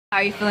How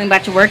are you feeling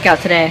about your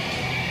workout today?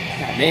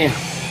 God damn.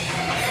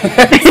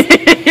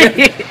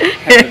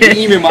 Have a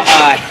beam in my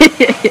eye.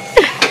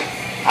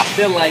 I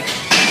feel like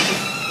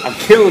I'm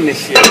killing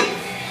this shit.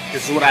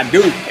 This is what I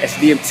do,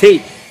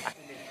 SDMT.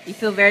 You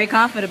feel very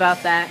confident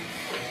about that.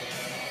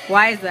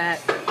 Why is that?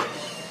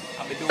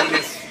 I've been doing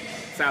this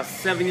since I was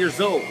 7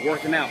 years old,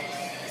 working out.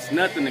 It's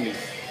nothing to me.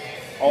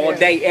 All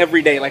day,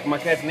 every day, like my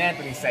cousin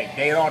Anthony say,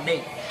 day all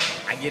day.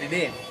 I get it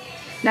in.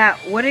 Now,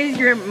 what is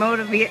your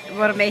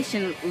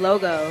motivation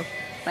logo?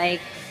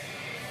 Like,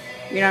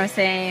 you know what I'm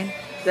saying?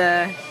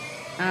 The,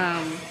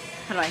 how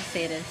do I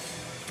say this?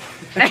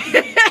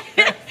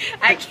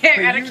 I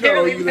can't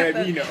really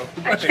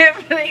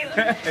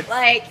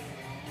like,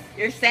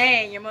 you're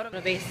saying your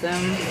motivation.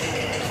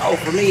 Oh,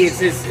 for me,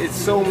 it's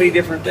so many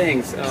different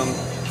things.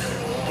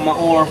 My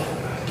arm,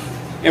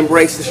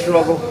 embrace the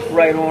struggle.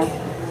 Right arm.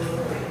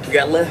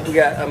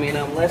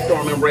 Left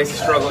arm, embrace the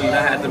struggle. You know,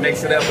 I had to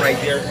mix it up right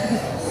there.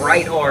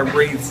 Right arm,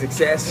 breathe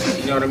success.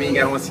 You know what I mean?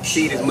 You gotta want to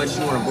succeed as much as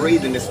you want to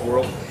breathe in this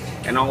world.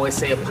 And I always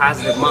say a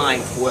positive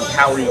mind will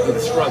empower you through the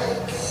struggle.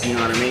 You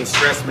know what I mean?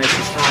 Stress makes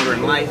you stronger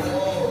in life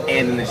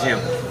and in the gym.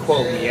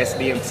 Quote me,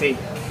 SDMT,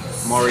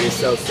 Mario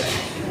Sosa.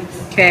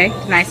 Okay,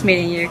 nice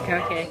meeting you.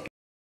 Okay.